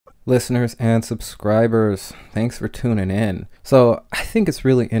Listeners and subscribers, thanks for tuning in. So, I think it's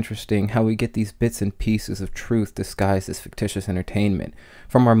really interesting how we get these bits and pieces of truth disguised as fictitious entertainment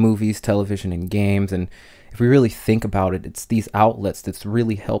from our movies, television, and games. And if we really think about it, it's these outlets that's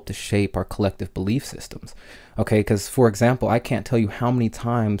really helped to shape our collective belief systems. Okay, because for example, I can't tell you how many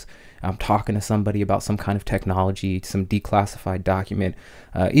times I'm talking to somebody about some kind of technology, some declassified document,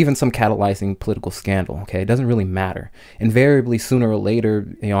 even some catalyzing political scandal. Okay, it doesn't really matter. Invariably, sooner or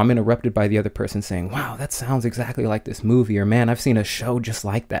later, I'm interrupted by the other person saying, "Wow, that sounds exactly like this movie," or "Man, I've seen a show just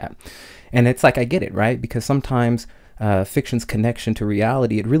like that." And it's like I get it, right? Because sometimes fiction's connection to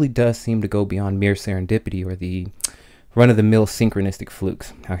reality, it really does seem to go beyond mere serendipity or the run-of-the-mill synchronistic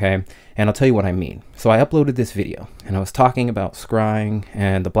flukes, okay? And I'll tell you what I mean. So I uploaded this video, and I was talking about scrying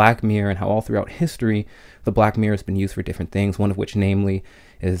and the Black Mirror and how all throughout history, the Black Mirror has been used for different things, one of which namely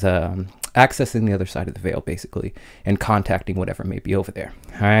is accessing the other side of the veil, basically, and contacting whatever may be over there,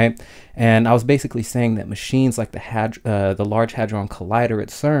 all right? And I was basically saying that machines like the Large Hadron Collider at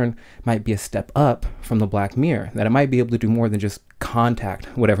CERN might be a step up from the Black Mirror, that it might be able to do more than just contact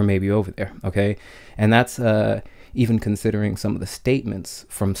whatever may be over there, okay? And that's even considering some of the statements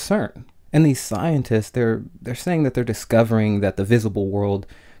from CERN. And these scientists, they're saying that they're discovering that the visible world,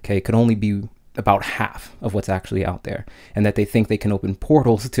 okay, could only be about half of what's actually out there, and that they think they can open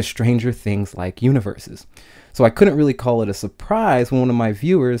portals to stranger things like universes. So I couldn't really call it a surprise when one of my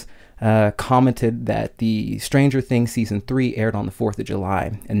viewers commented that the Stranger Things season 3 aired on the 4th of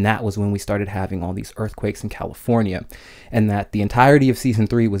July, and that was when we started having all these earthquakes in California, and that the entirety of season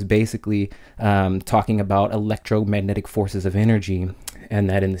 3 was basically talking about electromagnetic forces of energy, and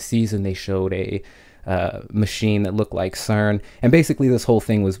that in the season they showed a machine that looked like CERN, and basically this whole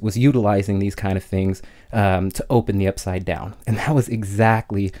thing was utilizing these kind of things to open the upside down. And that was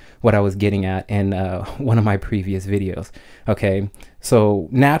exactly what I was getting at in one of my previous videos. Okay, so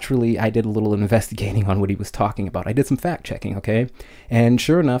naturally I did a little investigating on what he was talking about. I did some fact checking, okay, and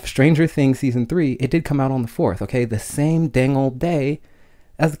sure enough, Stranger Things season 3, it did come out on the 4th, okay, the same dang old day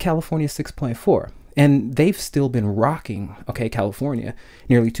as the California 6.4. And they've still been rocking, okay, California,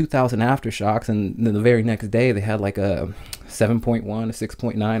 nearly 2,000 aftershocks, and then the very next day they had like a 7.1, a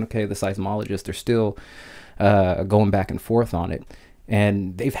 6.9, okay, the seismologists are still going back and forth on it.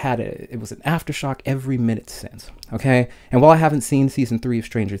 And they've had it was an aftershock every minute since, okay? And while I haven't seen season 3 of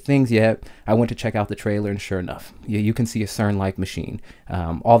Stranger Things yet, I went to check out the trailer, and sure enough, you can see a CERN-like machine,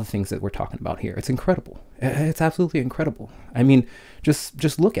 all the things that we're talking about here. It's incredible. It's absolutely incredible. I mean,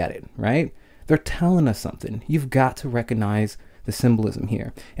 just look at it, right? They're telling us something. You've got to recognize the symbolism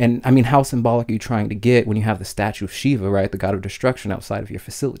here. And I mean, how symbolic are you trying to get when you have the statue of Shiva, right, the god of destruction, outside of your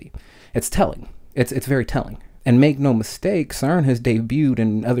facility? It's telling. It's very telling. And make no mistake, CERN has debuted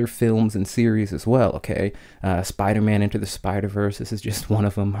in other films and series as well, okay? Spider-Man Into the Spider-Verse, this is just one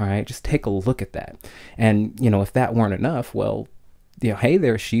of them, all right? Just take a look at that. And, if that weren't enough, well, hey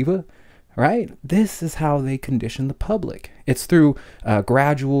there, Shiva. Right? This is how they condition the public. It's through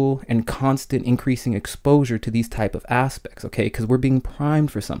gradual and constant increasing exposure to these type of aspects, okay? Because we're being primed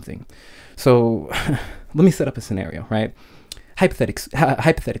for something. So let me set up a scenario, right?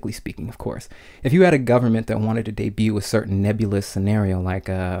 Hypothetically speaking, of course, if you had a government that wanted to debut a certain nebulous scenario like,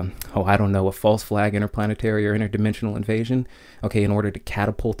 I don't know, a false flag interplanetary or interdimensional invasion, okay, in order to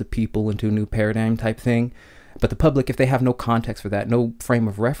catapult the people into a new paradigm type thing, but the public, if they have no context for that, no frame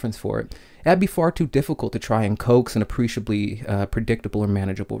of reference for it, that'd be far too difficult to try and coax an appreciably predictable or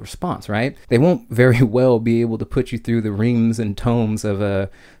manageable response, right? They won't very well be able to put you through the reams and tomes of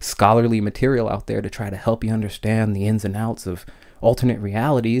scholarly material out there to try to help you understand the ins and outs of alternate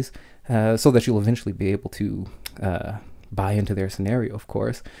realities so that you'll eventually be able to buy into their scenario, of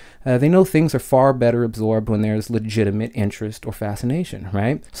course. They know things are far better absorbed when there's legitimate interest or fascination,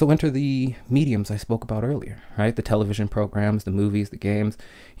 right? So enter the mediums I spoke about earlier, right? The television programs, the movies, the games.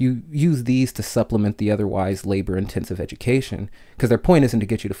 You use these to supplement the otherwise labor-intensive education, because their point isn't to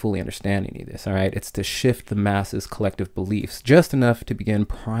get you to fully understand any of this, all right? It's to shift the masses' collective beliefs just enough to begin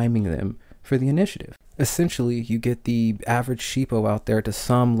priming them for the initiative. Essentially, you get the average sheepo out there to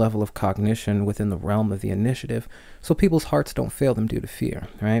some level of cognition within the realm of the initiative, so people's hearts don't fail them due to fear,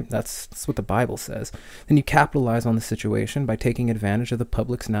 right? That's what the Bible says. Then you capitalize on the situation by taking advantage of the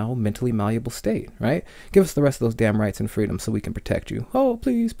public's now mentally malleable state, right? Give us the rest of those damn rights and freedoms so we can protect you. Oh,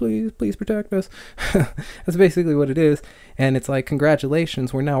 please, please, please protect us. That's basically what it is. And it's like,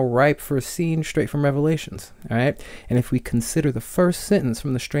 congratulations, we're now ripe for a scene straight from Revelations, all right? And if we consider the first sentence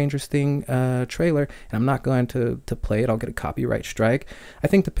from the Stranger Things trailer, and I'm not going to play it, I'll get a copyright strike, I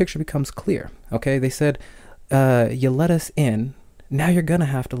think the picture becomes clear, okay? They said, you let us in, now you're gonna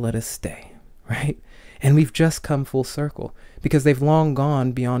have to let us stay, right? And we've just come full circle because they've long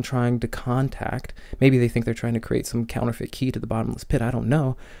gone beyond trying to contact. Maybe they think they're trying to create some counterfeit key to the bottomless pit. I don't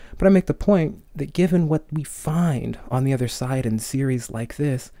know. But I make the point that given what we find on the other side in series like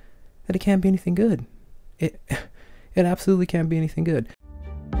this, that it can't be anything good. It absolutely can't be anything good.